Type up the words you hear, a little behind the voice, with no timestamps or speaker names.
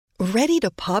Ready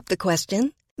to pop the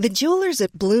question? The jewelers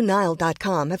at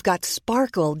BlueNile.com have got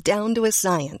sparkle down to a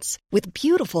science with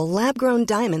beautiful lab-grown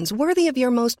diamonds worthy of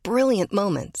your most brilliant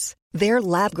moments. Their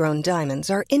lab-grown diamonds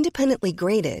are independently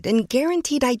graded and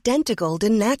guaranteed identical to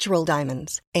natural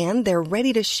diamonds, and they're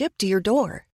ready to ship to your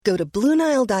door. Go to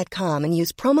BlueNile.com and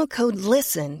use promo code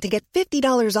LISTEN to get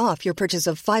 $50 off your purchase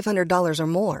of $500 or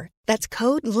more. That's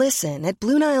code LISTEN at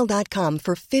BlueNile.com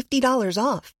for $50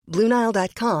 off.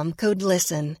 BlueNile.com, code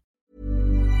LISTEN.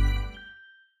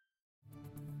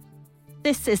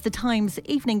 This is the Times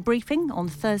evening briefing on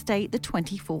Thursday, the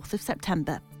 24th of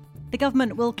September. The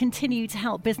government will continue to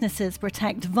help businesses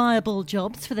protect viable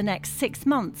jobs for the next 6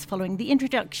 months following the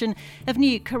introduction of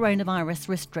new coronavirus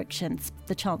restrictions.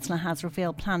 The Chancellor has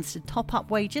revealed plans to top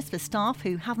up wages for staff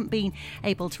who haven't been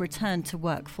able to return to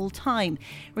work full-time.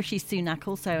 Rishi Sunak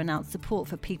also announced support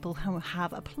for people who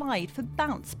have applied for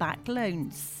bounce-back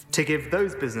loans. To give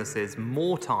those businesses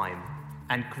more time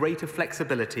and greater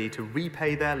flexibility to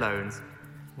repay their loans,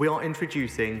 we are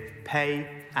introducing Pay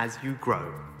As You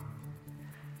Grow.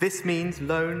 This means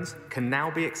loans can now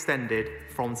be extended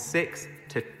from 6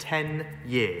 to 10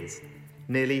 years,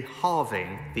 nearly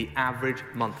halving the average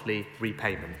monthly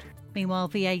repayment. Meanwhile,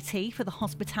 VAT for the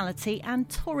hospitality and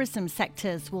tourism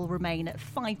sectors will remain at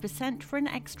 5% for an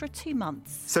extra 2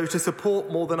 months. So to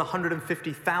support more than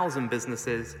 150,000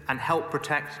 businesses and help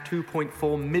protect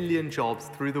 2.4 million jobs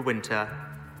through the winter,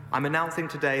 I'm announcing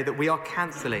today that we are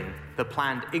cancelling the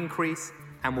planned increase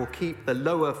and will keep the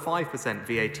lower 5%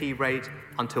 VAT rate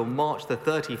until March the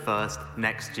 31st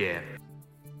next year.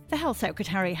 The Health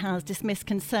Secretary has dismissed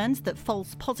concerns that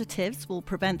false positives will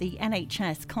prevent the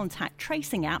NHS contact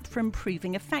tracing app from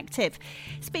proving effective.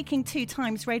 Speaking to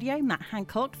Times Radio, Matt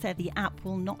Hancock said the app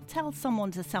will not tell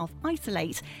someone to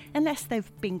self-isolate unless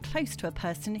they've been close to a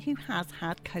person who has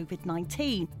had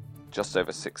COVID-19. Just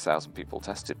over 6,000 people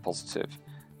tested positive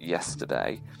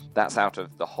yesterday. That's out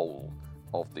of the whole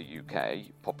of the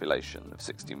UK population of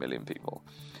 60 million people.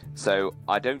 So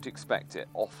I don't expect it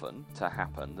often to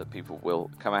happen that people will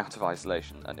come out of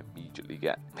isolation and immediately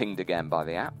get pinged again by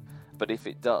the app. But if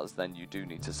it does, then you do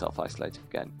need to self-isolate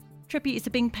again. Tributes are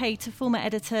being paid to former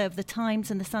editor of The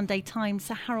Times and The Sunday Times,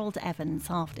 Sir Harold Evans,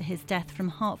 after his death from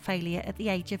heart failure at the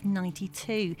age of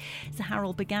 92. Sir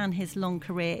Harold began his long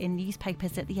career in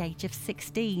newspapers at the age of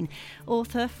 16.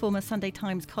 Author, former Sunday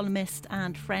Times columnist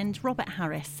and friend Robert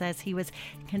Harris says he was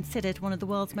considered one of the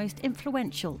world's most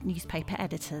influential newspaper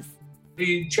editors.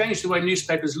 He changed the way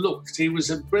newspapers looked. He was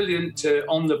a brilliant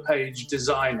on-the-page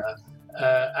designer.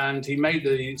 And he made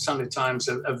the Sunday Times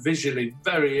a visually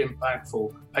very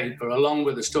impactful paper, along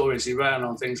with the stories he ran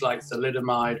on things like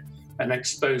thalidomide and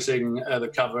exposing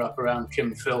the cover-up around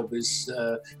Kim Philby's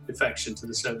defection to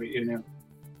the Soviet Union.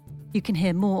 You can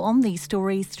hear more on these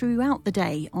stories throughout the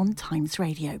day on Times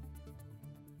Radio.